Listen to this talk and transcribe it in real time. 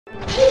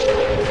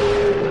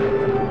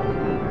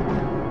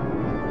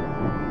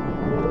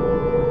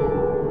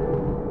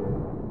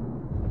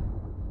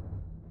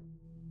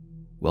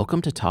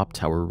Welcome to Top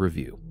Tower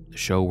Review, the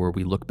show where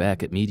we look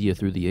back at media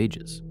through the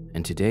ages,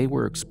 and today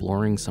we're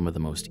exploring some of the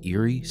most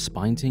eerie,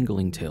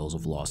 spine-tingling tales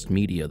of lost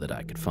media that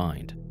I could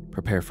find.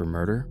 Prepare for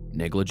murder,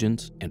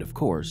 negligence, and of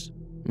course,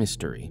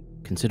 mystery.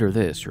 Consider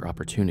this your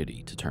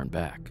opportunity to turn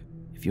back.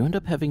 If you end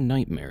up having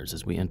nightmares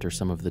as we enter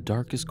some of the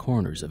darkest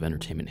corners of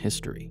entertainment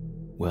history,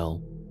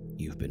 well,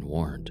 you've been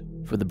warned.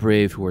 For the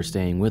brave who are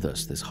staying with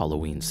us this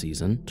Halloween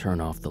season,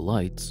 turn off the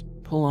lights,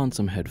 pull on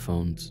some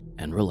headphones,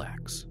 and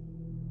relax.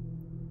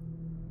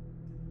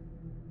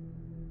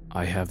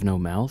 I Have No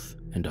Mouth,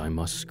 and I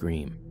Must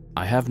Scream.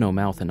 I Have No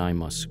Mouth and I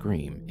Must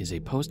Scream is a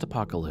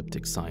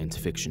post-apocalyptic science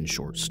fiction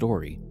short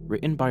story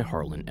written by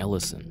Harlan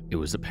Ellison. It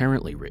was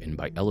apparently written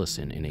by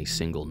Ellison in a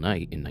single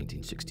night in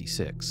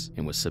 1966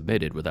 and was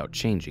submitted without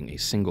changing a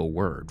single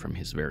word from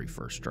his very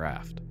first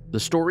draft. The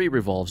story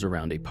revolves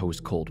around a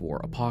post-Cold War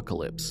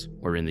apocalypse,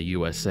 wherein the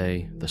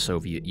USA, the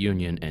Soviet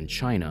Union, and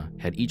China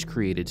had each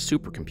created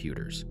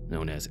supercomputers,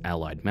 known as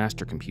Allied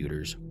Master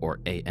Computers, or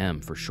AM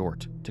for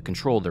short, to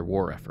control their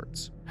war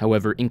efforts.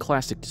 However, in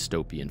classic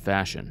dystopian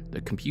fashion,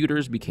 the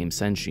computers became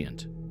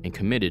sentient and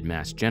committed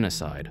mass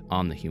genocide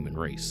on the human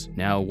race.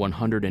 Now,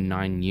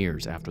 109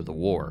 years after the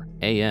war,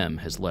 AM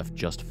has left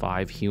just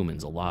 5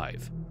 humans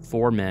alive,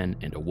 4 men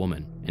and a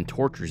woman, and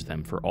tortures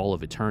them for all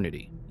of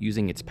eternity,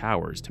 using its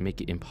powers to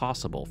make it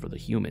impossible for the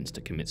humans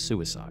to commit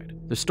suicide.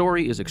 The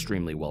story is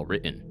extremely well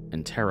written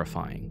and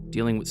terrifying,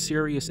 dealing with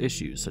serious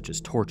issues such as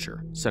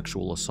torture,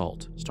 sexual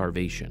assault,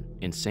 starvation,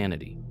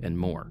 insanity, and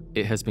more.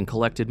 It has been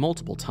collected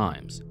multiple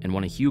times and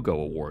won a Hugo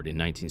Award in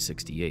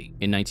 1968.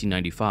 In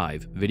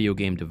 1995, video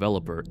game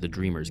developer The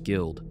Dreamers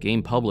Guild,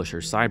 game publisher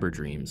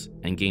Cyberdreams,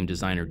 and game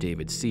designer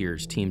David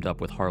Sears teamed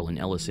up with Harlan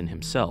Ellison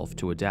himself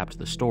to adapt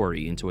the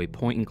story into a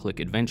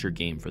point-and-click adventure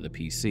game for the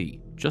PC.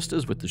 Just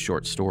as with the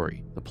short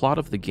story, the plot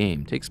of the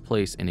game takes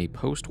place in a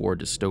post-war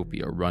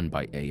dystopia run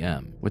by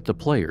AM, with the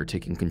player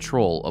taking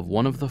control of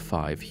one of the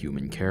 5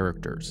 human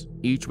characters,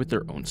 each with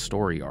their own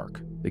story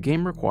arc. The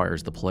game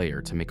requires the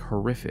player to make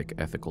horrific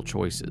ethical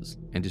choices,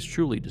 and is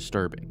truly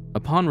disturbing.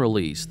 Upon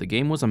release, the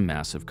game was a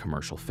massive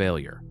commercial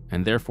failure,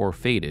 and therefore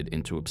faded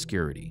into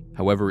obscurity.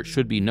 However, it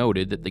should be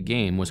noted that the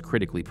game was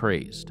critically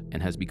praised,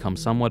 and has become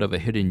somewhat of a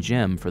hidden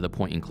gem for the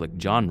point-and-click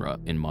genre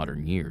in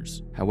modern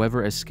years.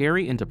 However, as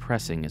scary and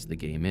depressing as the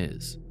game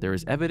is, there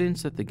is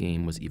evidence that the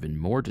game was even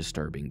more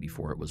disturbing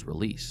before it was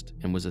released,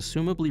 and was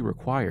assumably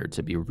required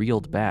to be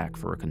reeled back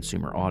for a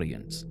consumer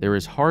audience. There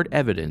is hard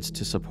evidence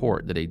to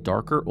support that a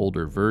darker,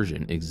 older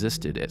version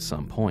existed at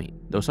some point,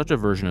 though such a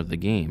version of the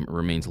game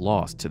remains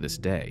lost to this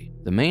day.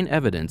 The main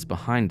evidence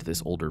behind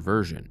this older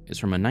version is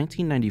from a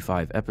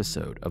 1995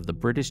 episode of the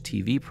British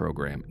TV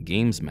program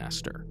Games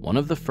Master, one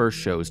of the first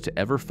shows to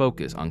ever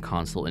focus on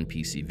console and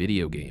PC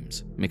video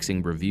games,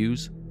 mixing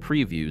reviews,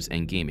 previews,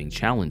 and gaming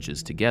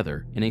challenges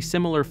together in a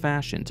similar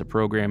fashion to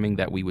programming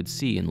that we would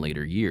see in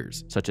later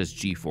years, such as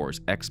GeForce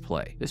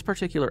X-Play. This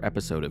particular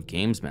episode of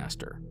Games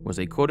Master was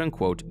a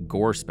quote-unquote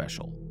gore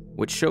special,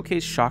 which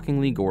showcased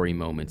shockingly gory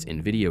moments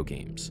in video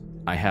games.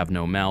 I Have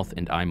No Mouth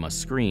and I Must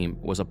Scream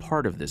was a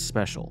part of this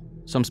special.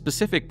 Some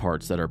specific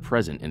parts that are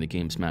present in the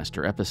Games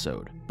Master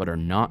episode, but are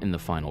not in the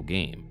final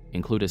game,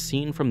 include a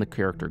scene from the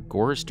character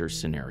Gorister's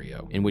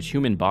scenario, in which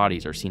human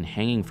bodies are seen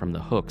hanging from the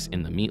hooks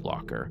in the meat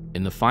locker.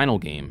 In the final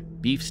game,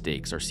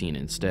 beefsteaks are seen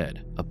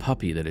instead, a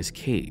puppy that is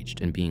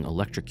caged and being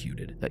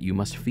electrocuted that you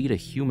must feed a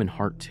human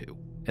heart to,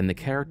 and the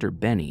character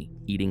Benny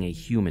eating a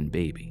human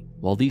baby.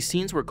 While these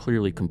scenes were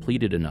clearly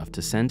completed enough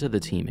to send to the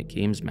team at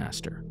Games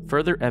Master,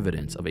 further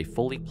evidence of a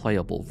fully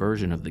playable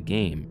version of the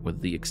game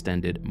with the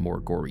extended, more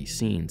gory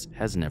scenes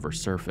has never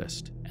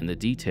surfaced, and the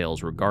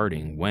details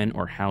regarding when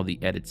or how the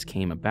edits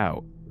came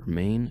about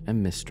remain a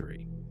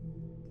mystery.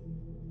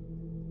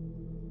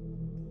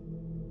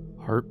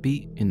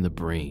 Heartbeat in the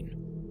Brain.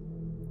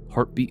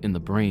 Heartbeat in the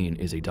Brain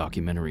is a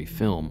documentary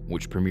film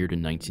which premiered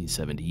in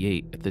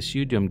 1978 at the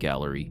Sudum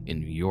Gallery in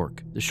New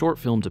York. The short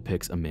film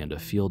depicts Amanda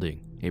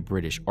Fielding, a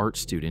British art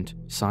student,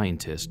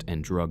 scientist,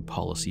 and drug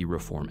policy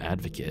reform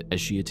advocate,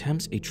 as she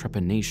attempts a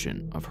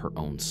trepanation of her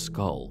own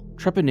skull.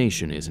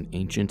 Trepanation is an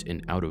ancient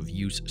and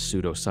out-of-use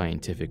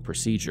pseudoscientific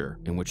procedure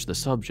in which the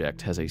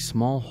subject has a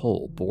small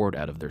hole bored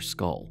out of their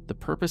skull. The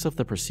purpose of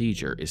the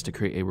procedure is to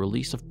create a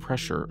release of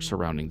pressure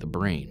surrounding the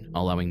brain,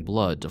 allowing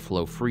blood to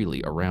flow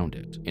freely around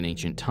it. In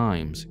ancient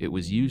times, it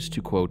was used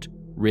to, quote,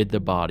 rid the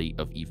body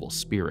of evil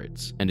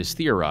spirits, and is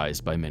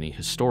theorized by many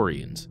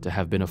historians to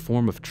have been a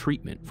form of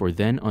treatment for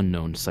then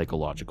unknown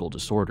psychological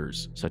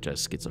disorders, such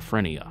as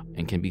schizophrenia,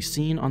 and can be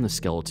seen on the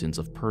skeletons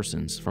of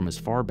persons from as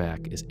far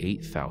back as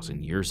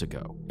 8,000 years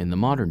ago. In the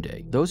modern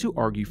day, those who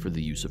argue for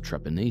the use of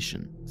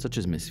trepanation, such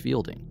as Miss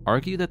Fielding,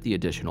 argue that the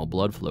additional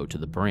blood flow to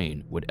the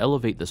brain would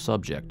elevate the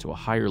subject to a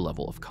higher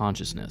level of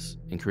consciousness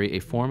and create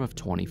a form of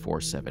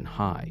 24/7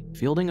 high.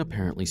 Fielding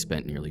apparently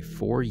spent nearly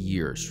 4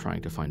 years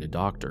trying to find a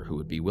doctor who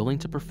would be willing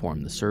to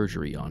perform the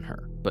surgery on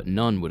her, but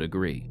none would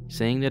agree,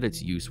 saying that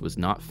its use was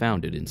not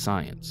founded in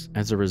science.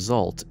 As a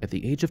result, at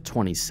the age of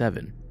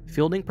 27,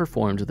 Fielding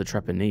performed the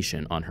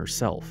trepanation on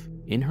herself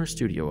in her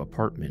studio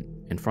apartment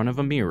in front of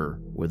a mirror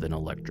with an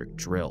electric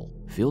drill.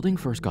 Fielding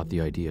first got the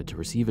idea to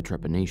receive a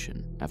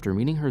trepanation after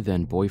meeting her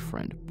then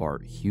boyfriend,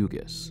 Bart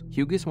Hughes.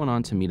 Hughes went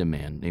on to meet a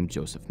man named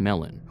Joseph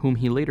Mellon, whom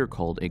he later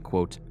called a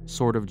quote,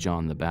 sort of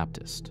John the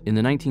Baptist. In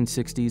the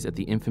 1960s, at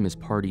the infamous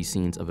party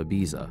scenes of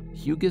Ibiza,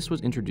 Hughes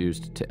was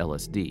introduced to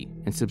LSD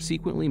and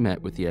subsequently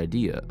met with the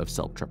idea of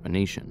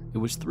self-trepanation. It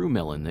was through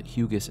Mellon that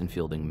Hughes and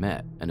Fielding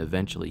met, and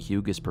eventually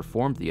Hughes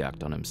performed the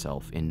act on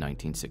himself in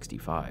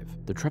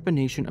 1965. The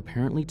trepanation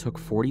apparently took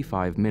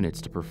 45 minutes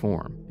to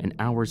perform, and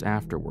hours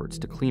afterwards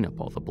to clean up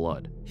all the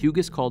blood.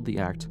 Hughes called the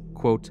act,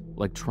 quote,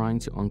 like trying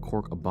to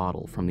uncork a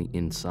bottle from the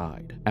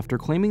inside. After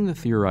claiming the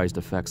theorized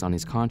effects on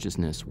his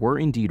consciousness were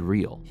indeed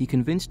real, he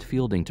convinced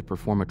Fielding to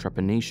perform a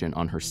trepanation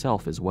on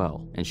herself as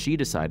well, and she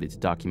decided to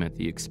document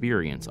the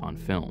experience on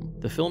film.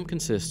 The film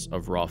consists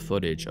of raw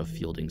footage of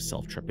Fielding's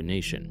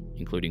self-trepanation,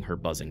 including her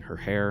buzzing her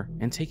hair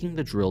and taking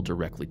the drill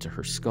directly to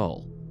her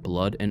skull,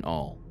 blood and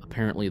all.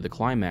 Apparently, the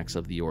climax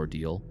of the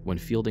ordeal, when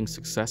Fielding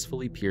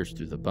successfully pierced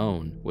through the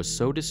bone, was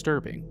so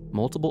disturbing,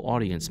 multiple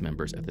audience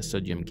members at the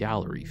Sodium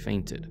Gallery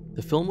fainted.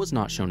 The film was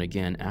not shown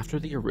again after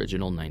the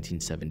original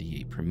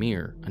 1978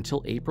 premiere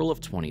until April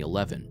of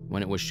 2011,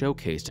 when it was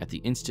showcased at the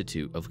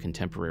Institute of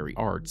Contemporary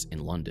Arts in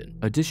London.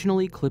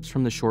 Additionally, clips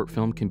from the short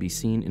film can be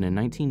seen in a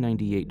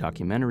 1998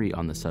 documentary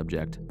on the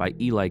subject by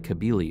Eli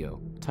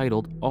Cabello,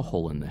 titled A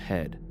Hole in the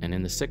Head, and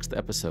in the 6th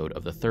episode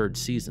of the 3rd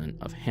season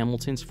of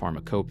Hamilton's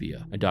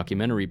Pharmacopia, a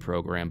documentary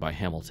program by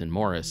Hamilton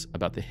Morris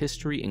about the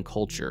history and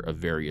culture of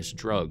various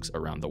drugs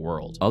around the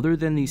world. Other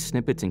than these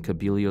snippets in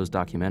Cabello's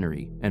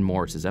documentary and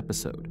Morris's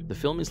episode, the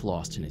film is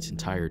lost in its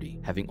entirety,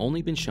 having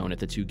only been shown at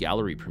the 2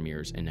 gallery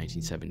premieres in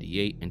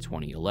 1978 and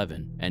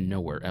 2011, and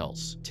nowhere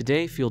else.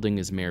 Today, Fielding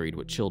is married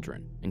with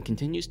children, and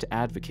continues to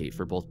advocate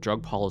for both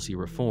drug policy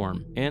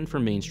reform and for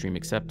mainstream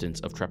acceptance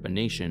of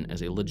trepanation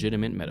as a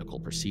legitimate medical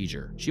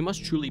procedure. She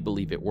must truly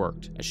believe it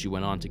worked, as she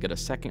went on to get a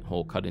second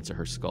hole cut into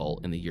her skull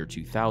in the year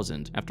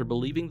 2000 after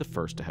believing the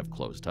first to have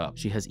closed up.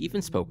 She has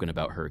even spoken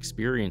about her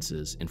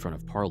experiences in front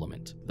of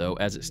Parliament, though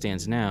as it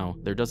stands now,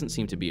 there doesn't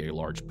seem to be a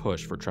large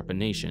push for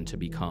trepanation to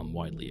become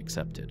widely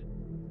accepted.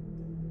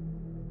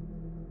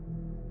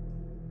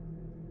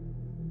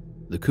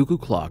 The Cuckoo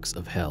Clocks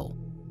of Hell.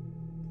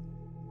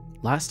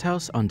 Last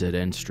House on Dead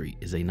End Street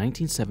is a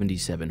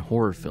 1977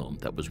 horror film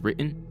that was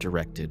written,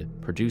 directed,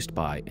 produced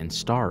by, and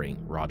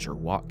starring Roger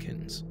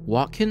Watkins.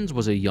 Watkins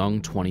was a young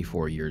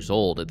 24 years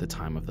old at the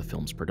time of the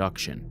film's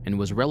production, and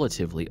was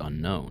relatively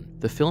unknown.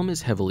 The film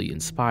is heavily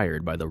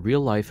inspired by the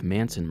real-life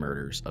Manson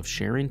murders of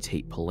Sharon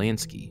Tate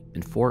Polanski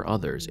and 4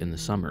 others in the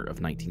summer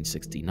of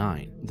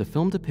 1969. The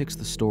film depicts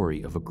the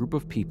story of a group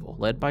of people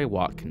led by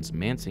Watkins'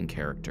 Manson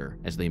character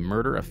as they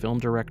murder a film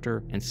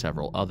director and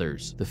several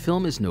others. The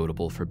film is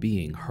notable for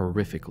being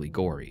horrifically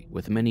gory,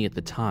 with many at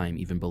the time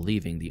even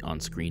believing the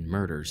on-screen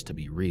murders to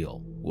be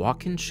real.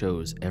 Watkins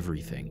shows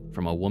everything,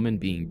 from a woman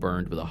being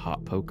burned with a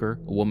hot poker,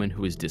 a woman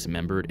who is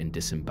dismembered and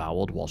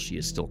disemboweled while she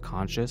is still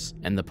conscious,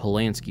 and the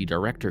Polanski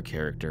director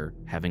character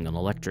having an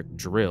electric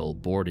drill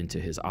bored into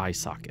his eye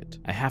socket.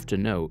 I have to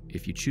note,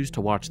 if you choose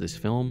to watch this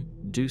film,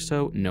 do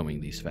so knowing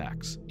these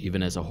facts.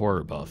 Even as a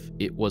horror buff,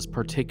 it was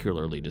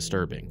particularly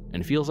disturbing,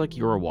 and feels like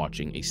you are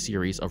watching a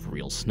series of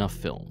real snuff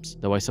films,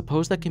 though I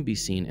suppose that can be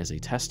seen as a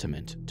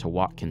testament to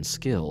Watkins'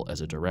 skill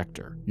as a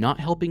director. Not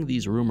helping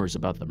these rumors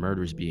about the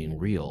murders being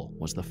real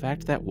was the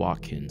fact that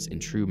Watkins, in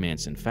true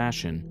Manson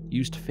fashion,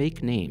 used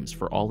fake names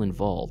for all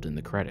involved in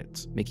the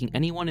credits, making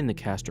anyone in the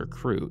cast or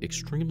crew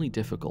extremely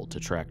difficult to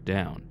track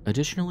down.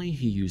 Additionally,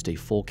 he used a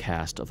full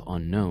cast of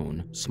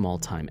unknown,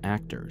 small-time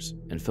actors,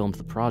 and filmed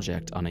the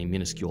project on a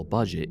minuscule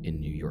budget in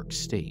New York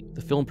State.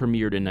 The film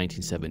premiered in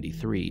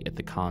 1973 at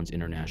the Cannes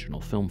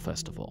International Film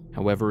Festival.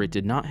 However, it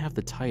did not have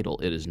the title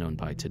it is known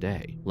by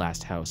today,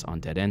 Last House on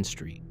Dead End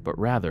Street, but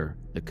rather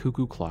The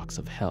Cuckoo Clocks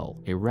of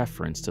Hell, a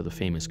reference to the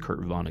famous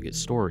Kurt Vonnegut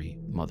story,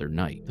 Mother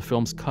Night. The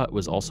film's cut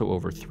was also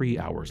over 3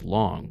 hours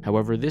long.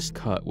 However, this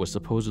cut was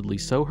supposedly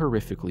so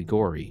horrifically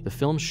gory, the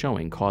film's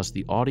showing caused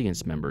the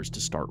audience members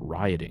to start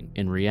rioting.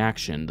 In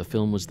reaction, the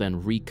film was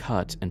then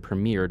recut and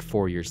premiered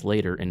 4 years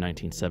later in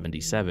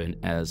 1977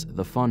 as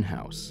The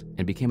Funhouse,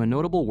 and became a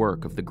notable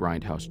work of the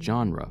grindhouse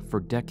genre for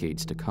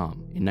decades to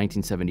come. In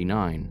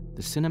 1979,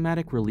 the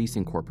Cinematic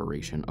Releasing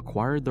Corporation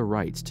acquired the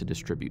rights to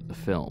distribute the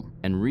film,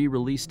 and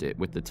re-released it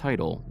with the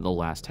title The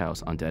Last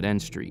House on Dead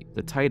End Street,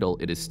 the title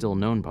it is still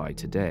known by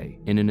today,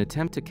 in an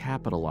attempt to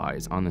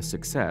capitalize on the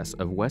success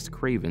of Wes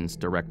Craven's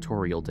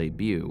directorial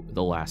debut,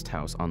 The Last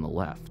House on the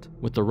Left.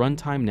 with the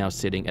runtime now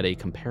sitting at a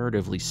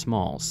comparatively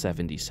small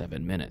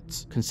 77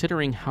 minutes.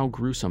 Considering how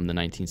gruesome the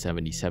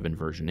 1977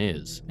 version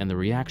is, and the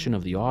reaction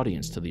of the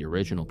audience to the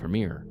original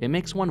premiere, it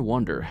makes one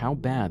wonder how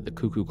bad the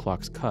Cuckoo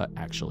Clock's cut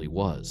actually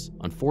was.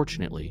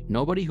 Unfortunately,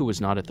 nobody who was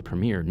not at the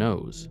premiere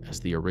knows, as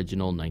the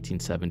original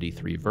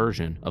 1973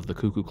 version of the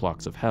Cuckoo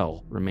Clocks of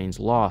Hell remains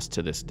lost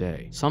to this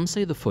day. Some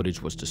say the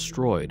footage was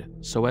destroyed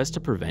so as to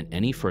prevent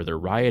any further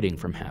rioting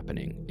from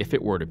happening if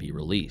it were to be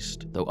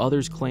released, though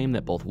others claim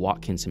that both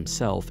Watkins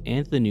himself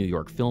and the New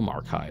York Film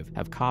Archive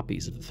have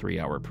copies of the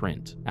 3-hour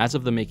print. As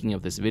of the making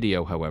of this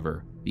video,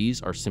 however,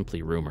 these are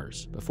simply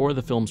rumors. Before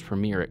the film's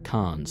premiere at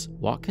Cannes,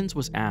 Watkins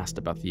was asked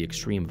about the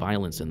extreme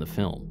violence in the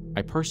film.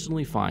 I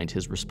personally find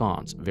his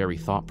response very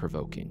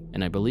thought-provoking,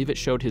 and I believe it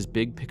showed his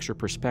big picture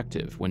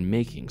perspective when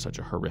making such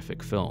a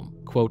horrific film.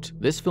 Quote,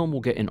 "This film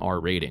will get an R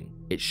rating.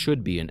 It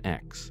should be an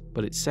X,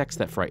 but it's sex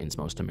that frightens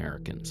most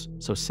Americans,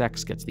 so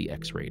sex gets the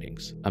X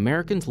ratings.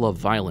 Americans love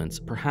violence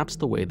perhaps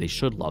the way they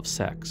should love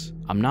sex.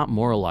 I'm not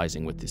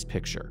moralizing with this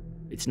picture.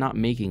 It's not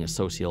making a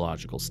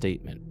sociological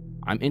statement.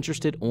 I'm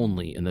interested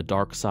only in the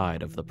dark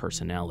side of the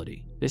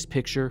personality. This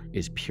picture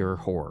is pure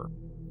horror.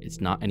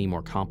 It's not any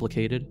more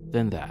complicated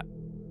than that."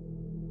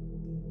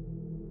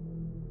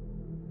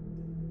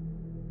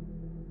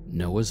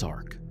 Noah's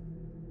Ark.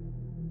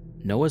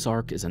 Noah's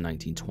Ark is a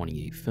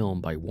 1928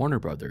 film by Warner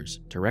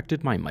Brothers,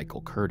 directed by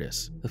Michael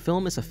Curtis. The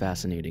film is a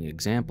fascinating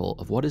example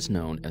of what is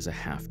known as a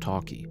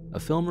half-talkie, a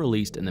film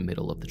released in the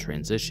middle of the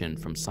transition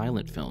from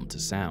silent film to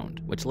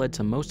sound, which led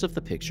to most of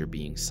the picture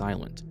being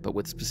silent, but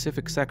with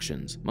specific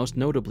sections, most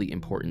notably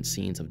important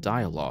scenes of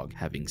dialogue,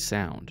 having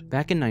sound.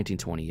 Back in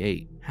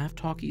 1928,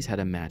 half-talkies had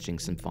a matching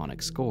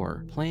symphonic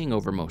score playing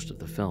over most of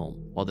the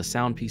film, while the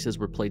sound pieces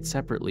were played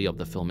separately of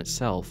the film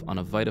itself on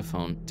a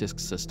Vitaphone disc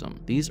system.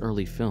 These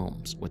early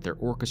films, with their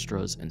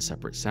orchestras and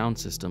separate sound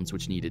systems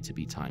which needed to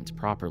be timed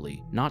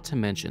properly, not to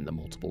mention the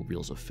multiple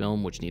reels of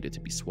film which needed to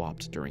be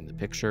swapped during the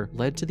picture,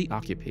 led to the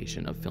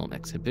occupation of film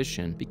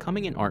exhibition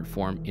becoming an art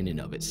form in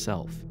and of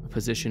itself, a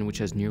position which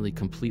has nearly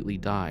completely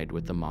died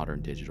with the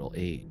modern digital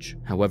age.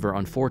 However,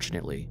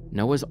 unfortunately,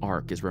 Noah's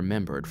Ark is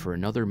remembered for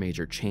another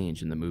major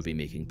change in the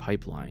movie-making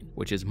pipeline,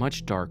 which is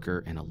much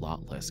darker and a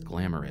lot less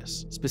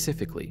glamorous,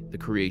 specifically the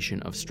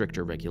creation of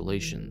stricter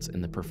regulations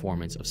in the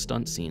performance of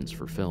stunt scenes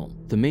for film.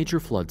 The major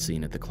flood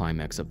scene at the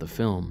climax of the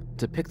film,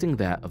 depicting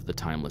that of the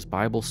timeless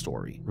Bible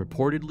story,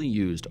 reportedly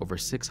used over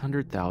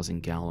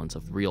 600,000 gallons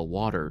of real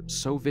water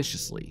so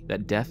viciously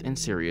that death and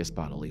serious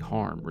bodily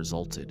harm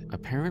resulted.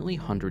 Apparently,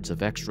 hundreds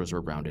of extras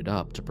were rounded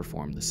up to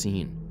perform the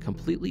scene,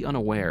 completely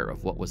unaware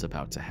of what was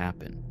about to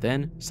happen.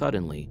 Then,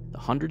 suddenly, the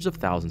hundreds of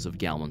thousands of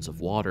gallons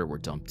of water were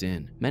dumped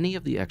in. Many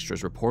of the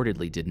extras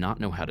reportedly did not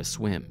know how to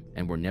swim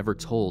and were never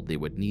told they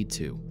would need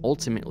to.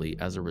 Ultimately,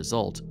 as a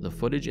result, the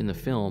footage in the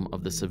film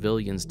of the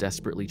civilians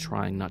desperately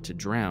trying not to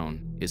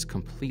drown is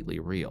completely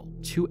real.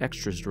 2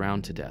 extras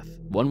drowned to death.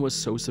 One was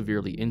so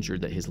severely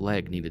injured that his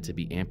leg needed to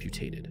be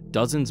amputated.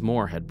 Dozens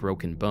more had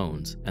broken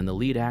bones, and the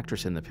lead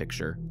actress in the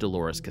picture,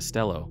 Dolores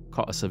Costello,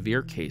 caught a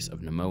severe case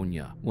of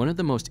pneumonia. One of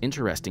the most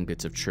interesting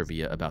bits of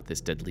trivia about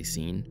this deadly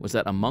scene was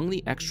that among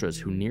the extras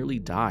who nearly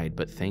died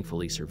but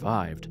thankfully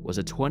survived was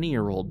a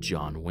 20-year-old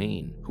John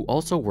Wayne, who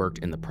also worked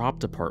in the prop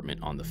department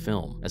on the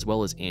film, as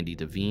well as Andy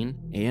Devine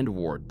and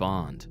Ward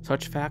Bond.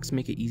 Such facts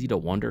make it easy to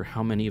wonder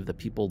how many of the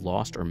people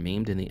lost or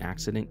maimed in the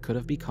accident could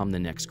have become the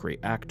next great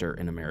actor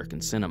in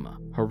American cinema.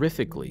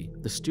 Horrifically,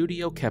 the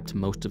studio kept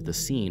most of the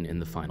scene in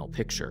the final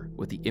picture,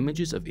 with the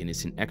images of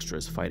innocent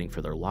extras fighting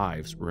for their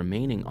lives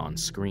remaining on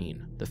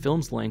screen. The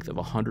film's length of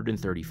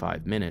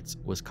 135 minutes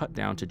was cut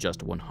down to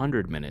just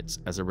 100 minutes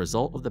as a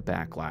result of the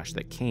backlash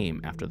that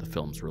came after the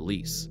film's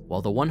release.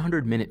 While the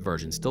 100-minute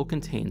version still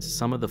contains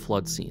some of the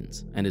flood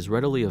scenes and is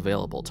readily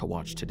available to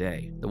watch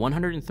today, the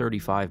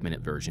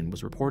 135-minute version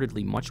was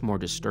reportedly much more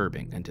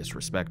disturbing and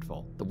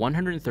disrespectful. The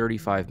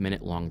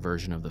 135-minute-long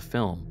version of the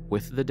film,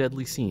 with the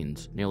deadly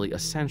scenes, nearly a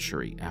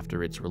century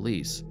after its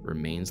release,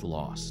 remains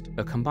lost.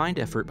 A combined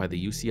effort by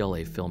the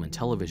UCLA Film and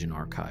Television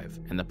Archive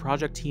and the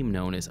project team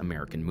known as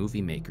American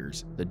Movie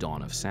Makers, The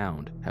Dawn of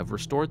Sound, have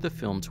restored the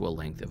film to a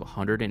length of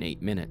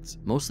 108 minutes,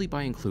 mostly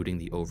by including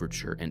the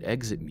overture and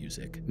exit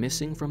music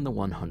missing from the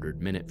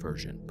 100-minute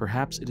version.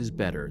 Perhaps it is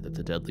better that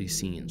the deadly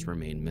scenes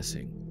remain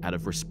missing, out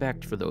of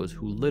respect for those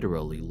who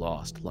literally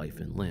lost life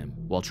and limb.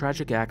 While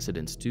tragic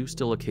accidents do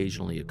still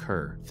occasionally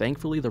occur,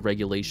 thankfully the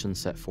regulations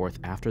set forth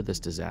after this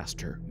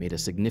disaster made a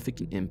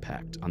significant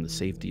impact on the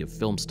safety of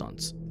film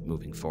stunts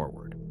moving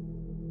forward.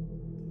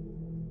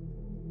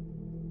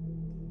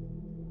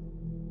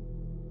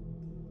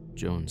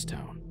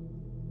 Jonestown.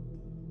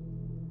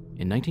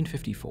 In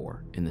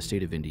 1954, in the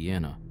state of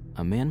Indiana,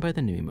 a man by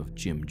the name of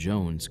Jim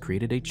Jones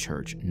created a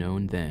church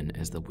known then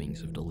as the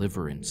Wings of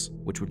Deliverance,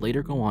 which would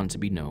later go on to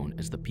be known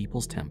as the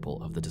People's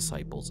Temple of the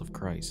Disciples of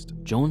Christ.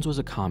 Jones was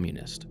a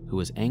communist who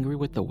was angry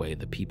with the way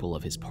the people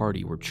of his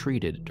party were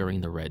treated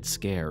during the Red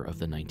Scare of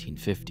the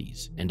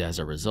 1950s, and as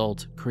a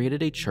result,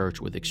 created a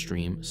church with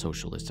extreme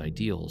socialist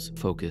ideals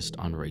focused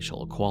on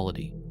racial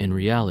equality. In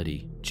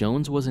reality,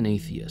 Jones was an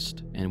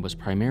atheist and was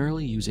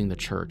primarily using the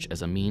church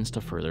as a means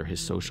to further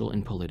his social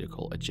and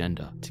political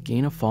agenda. To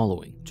gain a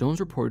following, Jones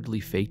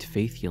reportedly faked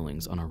faith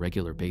healings on a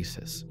regular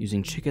basis,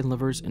 using chicken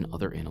livers and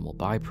other animal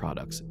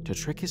byproducts to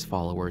trick his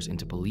followers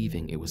into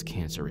believing it was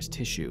cancerous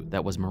tissue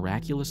that was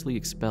miraculously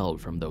expelled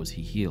from those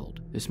he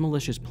healed. This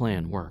malicious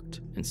plan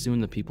worked, and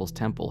soon the People's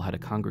Temple had a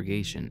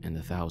congregation in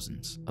the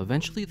thousands.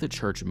 Eventually, the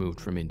church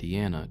moved from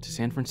Indiana to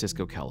San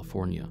Francisco,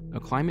 California, a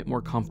climate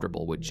more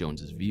comfortable with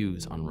Jones's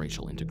views on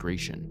racial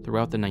integration.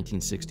 Throughout the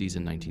 1960s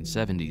and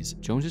 1970s,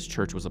 Jones's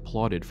church was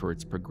applauded for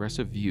its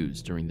progressive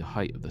views during the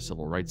height of the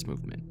Civil Rights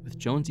Movement, with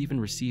Jones even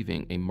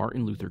receiving a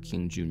Martin Luther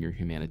King Jr.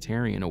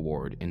 Humanitarian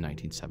Award in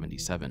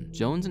 1977.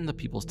 Jones and the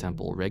People's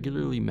Temple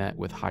regularly met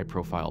with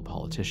high-profile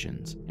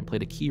politicians and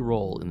played a key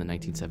role in the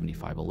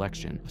 1975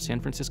 election of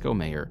San Francisco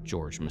Mayor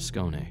George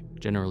Moscone.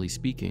 Generally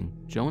speaking,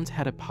 Jones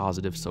had a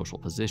positive social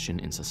position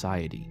in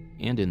society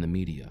and in the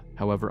media.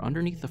 However,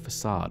 underneath the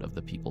facade of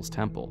the People's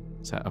Temple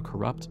sat a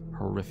corrupt,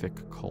 horrific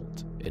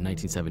cult. In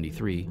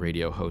 1973,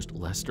 radio host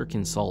Lester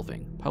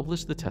Kinsolving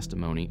published the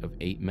testimony of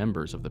 8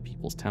 members of the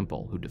People's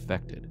Temple who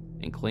defected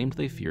and claimed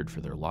they feared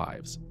for their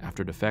lives.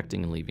 After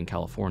defecting and leaving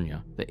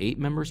California, the 8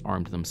 members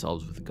armed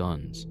themselves with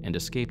guns and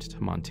escaped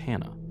to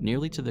Montana,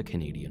 nearly to the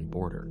Canadian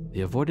border.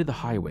 They avoided the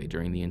highway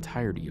during the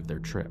entirety of their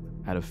trip,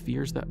 out of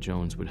fears that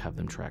Jones would have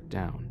them tracked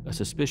down, a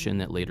suspicion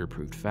that later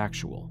proved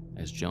factual,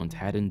 as Jones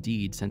had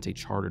indeed sent a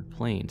chartered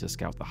plane to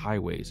scout the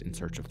highways in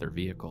search of their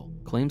vehicle.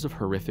 Claims of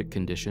horrific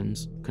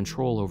conditions,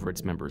 control over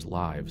its members'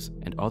 lives,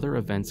 and other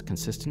events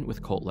consistent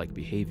with cult-like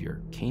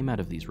behavior came out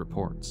of these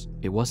reports.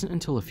 It wasn't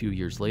until a few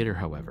years later,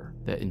 however,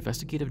 that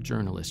investigative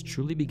journalists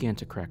truly began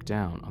to crack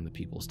down on the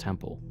People's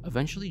Temple.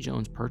 Eventually,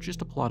 Jones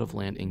purchased a plot of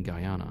land in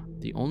Guyana,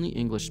 the only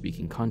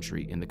English-speaking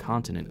country in the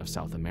continent of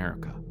South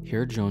America.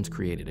 Here, Jones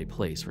created a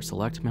place for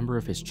select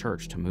members of his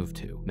church to move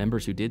to.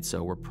 Members who did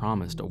so were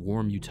promised a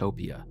warm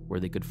utopia where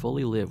they could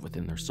fully live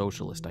within their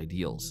socialist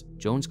ideals.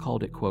 Jones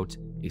called it, quote,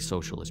 a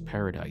socialist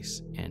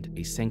paradise and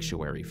a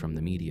sanctuary from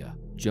the media.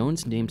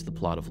 Jones named the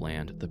plot of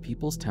land the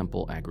People's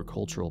Temple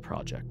Agricultural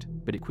Project,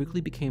 but it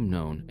quickly became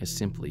known as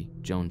simply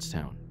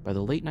Jonestown. By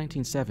the late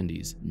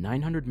 1970s,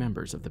 900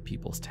 members of the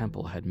People's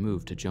Temple had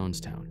moved to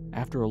Jonestown.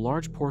 After a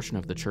large portion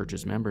of the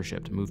church's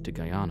membership moved to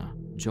Guyana,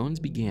 Jones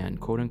began,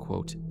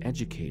 quote-unquote,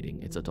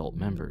 educating its adult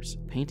members,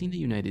 painting the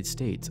United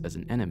States as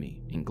an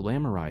enemy and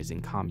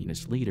glamorizing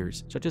communist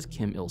leaders such as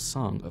Kim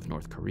Il-sung of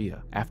North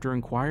Korea. After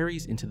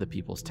inquiries into the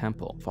People's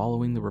Temple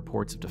following the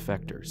reports of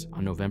defectors,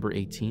 on November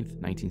 18,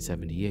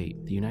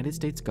 1978, the United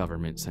States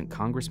government sent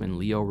Congressman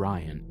Leo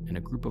Ryan and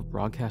a group of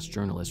broadcast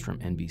journalists from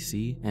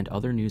NBC and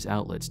other news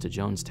outlets to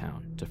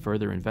Jonestown to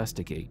further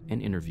investigate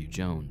and interview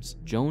Jones.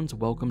 Jones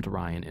welcomed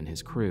Ryan and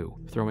his crew,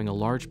 throwing a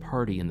large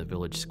party in the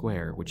village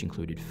square which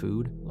included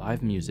food,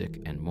 live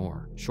music, and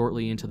more.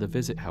 Shortly into the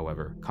visit,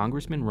 however,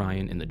 Congressman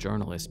Ryan and the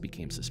journalists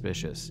became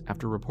suspicious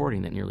after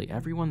reporting that nearly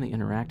everyone they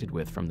interacted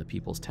with from the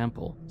People's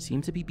Temple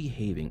seemed to be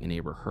behaving in a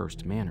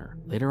rehearsed manner.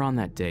 Later on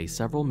that day,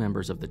 several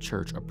members of the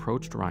church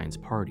approached Ryan's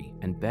party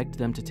and begged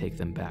them to take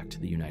them back to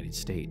the United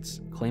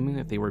States, claiming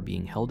that they were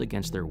being held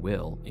against their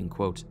will in,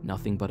 quote,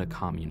 nothing but a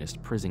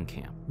communist prison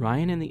camp.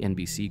 Ryan and the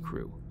NBC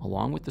crew,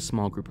 along with the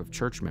small group of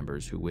church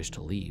members who wished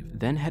to leave,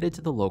 then headed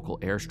to the local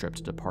airstrip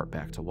to depart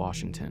back to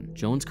Washington.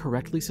 Jones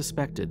correctly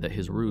suspected that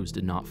his ruse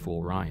did not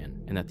fool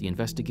Ryan, and that the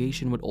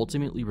investigation would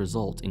ultimately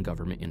result in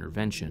government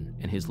intervention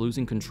and his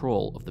losing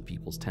control of the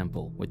People's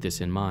Temple. With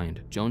this in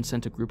mind, Jones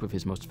sent a group of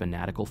his most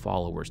fanatical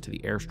followers to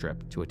the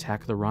airstrip to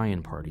attack the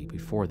Ryan party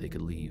before they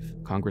could leave.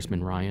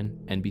 Congressman Ryan,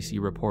 NBC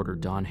reporter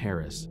Don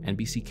Harris,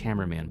 NBC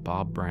cameraman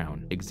Bob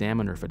Brown,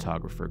 Examiner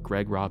photographer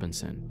Greg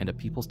Robinson, and a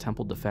People's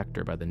Temple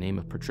defector by the name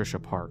of Patricia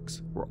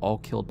Parks were all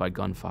killed by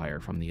gunfire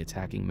from the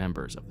attacking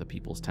members of the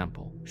People's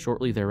Temple.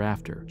 Shortly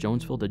thereafter,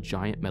 Jones filled a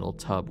giant metal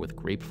tub with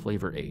grape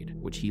flavor aid,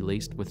 which he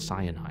laced with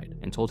cyanide,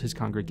 and told his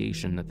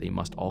congregation that they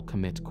must all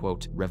commit,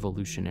 quote,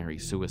 revolutionary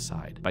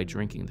suicide by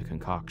drinking the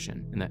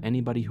concoction, and that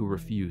anybody who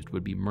refused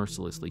would be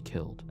mercilessly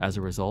killed. As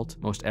a result,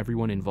 most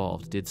everyone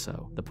involved did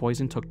so. The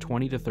poison took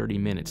 20 to 30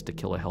 minutes to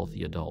kill a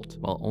healthy adult,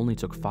 while it only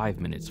took 5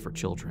 minutes for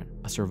children.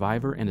 A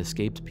survivor and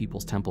escaped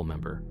People's Temple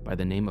member by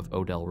the name of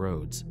Odell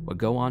Rhodes would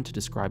go on to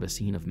describe a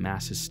scene of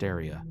mass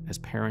hysteria as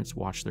parents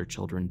watched their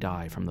children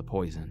die from the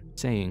poison,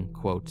 saying,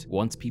 quote,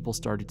 once people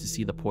started to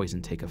see the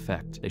poison take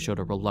effect, they showed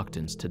a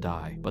reluctance to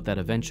die, but that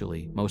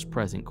eventually, most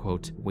present,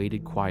 quote,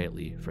 waited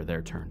quietly for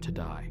their turn to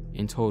die.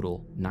 In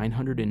total,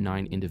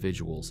 909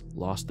 individuals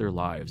lost their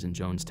lives in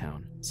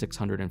Jonestown,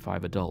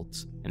 605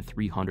 adults, and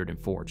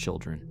 304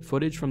 children.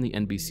 Footage from the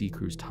NBC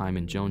crew's time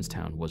in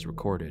Jonestown was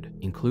recorded.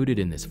 Included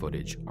in this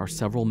footage are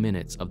several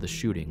minutes of the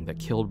shooting that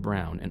killed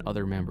Brown and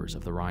other members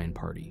of the Ryan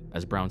party,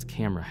 as Brown's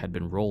camera had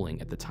been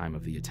rolling at the time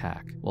of the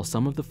attack. While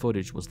some of the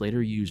footage was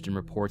later used in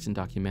reports and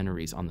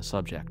documentaries on the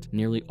subject,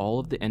 nearly all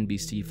of the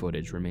NBC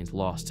footage remains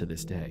lost to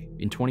this day.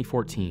 In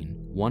 2014,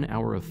 1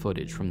 hour of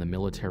footage from the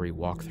military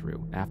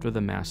walkthrough after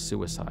the mass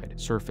suicide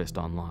surfaced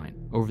online.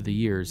 Over the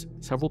years,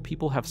 several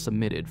people have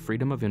submitted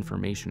Freedom of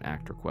Information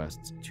Act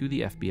requests to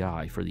the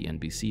FBI for the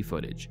NBC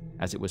footage,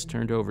 as it was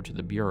turned over to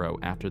the Bureau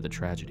after the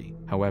tragedy.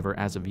 However,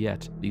 as of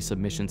yet, these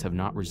submissions have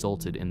not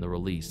resulted in the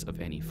release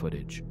of any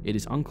footage. It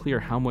is unclear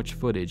how much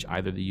footage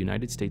either the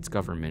United States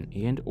government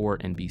and/or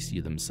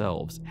NBC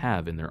themselves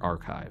have in their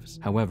archives.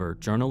 However,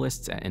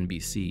 journalists at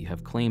NBC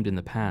have claimed in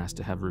the past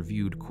to have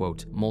reviewed,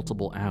 quote,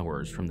 multiple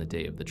hours from the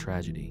day of the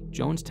tragedy.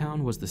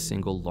 Jonestown was the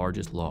single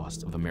largest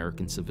loss of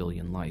American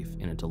civilian life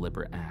in a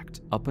deliberate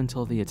act, up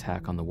until the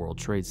attack on the World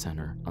Trade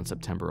Center on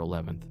September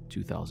 11th,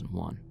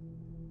 2001.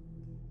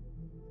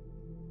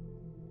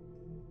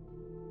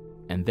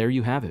 And there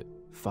you have it.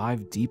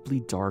 5 deeply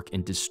dark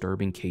and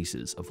disturbing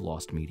cases of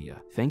lost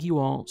media. Thank you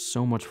all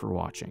so much for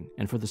watching,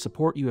 and for the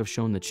support you have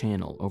shown the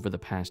channel over the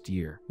past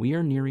year. We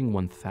are nearing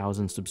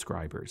 1,000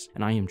 subscribers,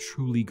 and I am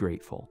truly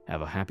grateful.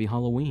 Have a happy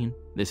Halloween.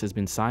 This has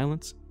been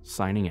Silence,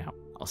 signing out.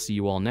 I'll see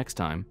you all next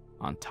time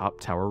on Top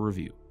Tower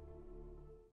Review.